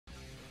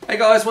Hey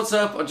guys, what's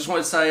up? I just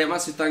wanted to say a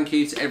massive thank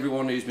you to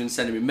everyone who's been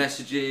sending me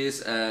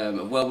messages,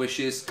 well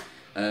wishes,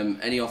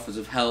 any offers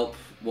of help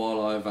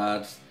while I've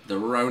had the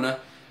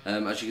Rona.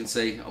 As you can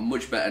see, I'm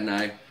much better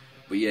now.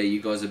 But yeah,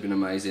 you guys have been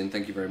amazing.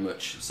 Thank you very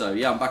much. So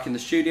yeah, I'm back in the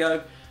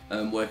studio,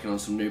 working on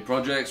some new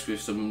projects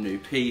with some new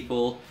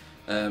people.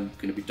 Going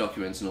to be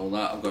documenting all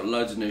that. I've got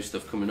loads of new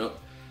stuff coming up,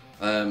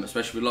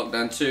 especially with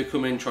Lockdown 2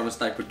 coming, trying to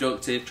stay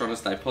productive, trying to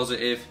stay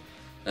positive.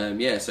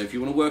 Yeah, so if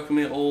you want to work with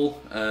me at all,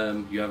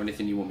 you have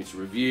anything you want me to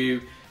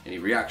review, any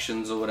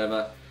reactions or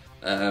whatever,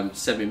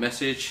 send me a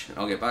message,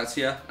 I'll get back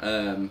to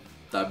you.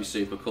 That'd be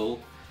super cool.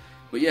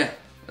 But yeah,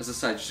 as I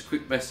say, just a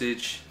quick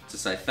message to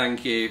say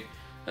thank you,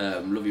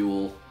 love you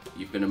all,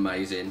 you've been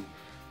amazing.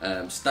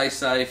 Stay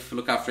safe,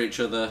 look after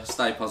each other,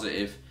 stay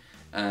positive,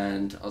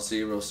 and I'll see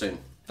you real soon.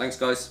 Thanks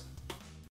guys.